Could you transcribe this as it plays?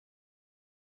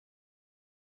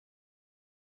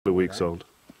of weeks old.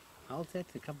 How old's that?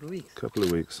 A couple of weeks? Couple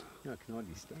of weeks. No, I can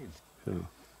hardly stand. Yeah.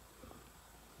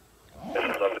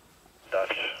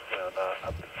 Dutch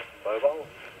up mobile,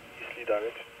 easily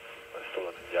direct. I'm still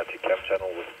on the Yati Cam channel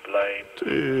with Blaine.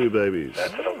 2 babies.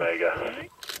 That's an Omega.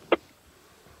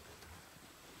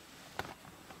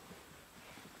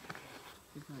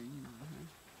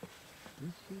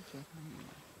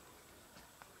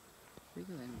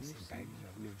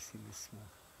 I've never seen this small.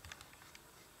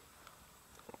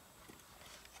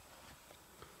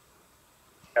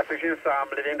 Affections, I'm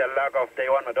leaving the log of day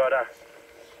one, my daughter.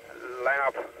 Line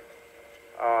up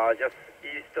just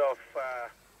east of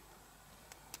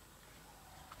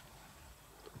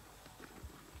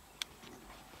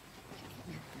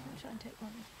Try and take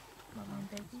one of my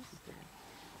babies.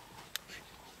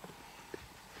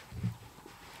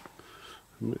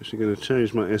 I'm actually going to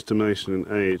change my estimation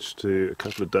in age to a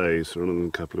couple of days rather than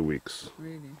a couple of weeks.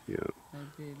 Really? Yeah.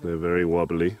 Maybe They're very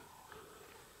wobbly.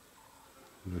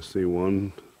 And I see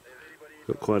one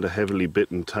got quite a heavily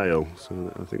bitten tail,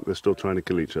 so I think they're still trying to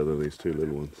kill each other, these 2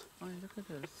 little ones. oh, look at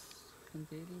this. Can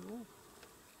barely walk.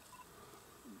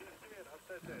 No, they look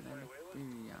very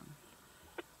young.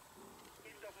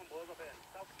 east of Mbozofen,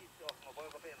 southeast of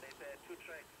Mbozofen. There's 2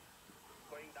 tracks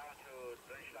going down to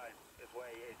Drench Line. Is where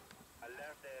he is. I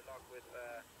left the log with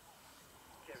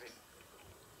Kevin.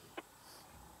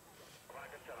 Savannah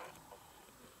Capture.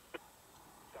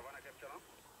 Savannah Capture.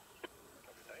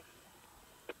 Copy, thanks.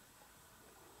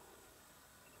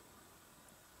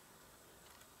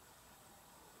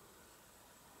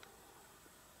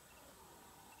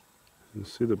 You can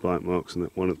see the bite marks in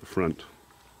that one at the front.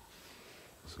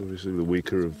 It's obviously the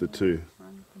weaker of the 2.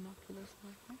 Run binoculars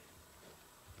like that.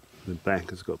 The back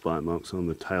has got bite marks on,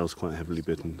 the tail's quite heavily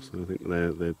bitten, so I think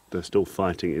they're still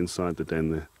fighting inside the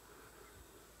den there.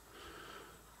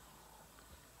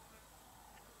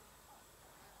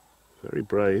 Very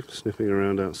brave, sniffing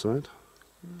around outside.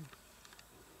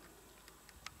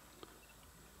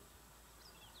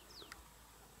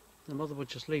 The mother would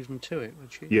just leave them to it,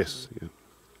 would she? Yes, yeah.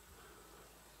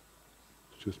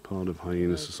 It's just part of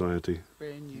hyena society.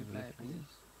 Brand new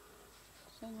babies.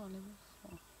 Hang on, let me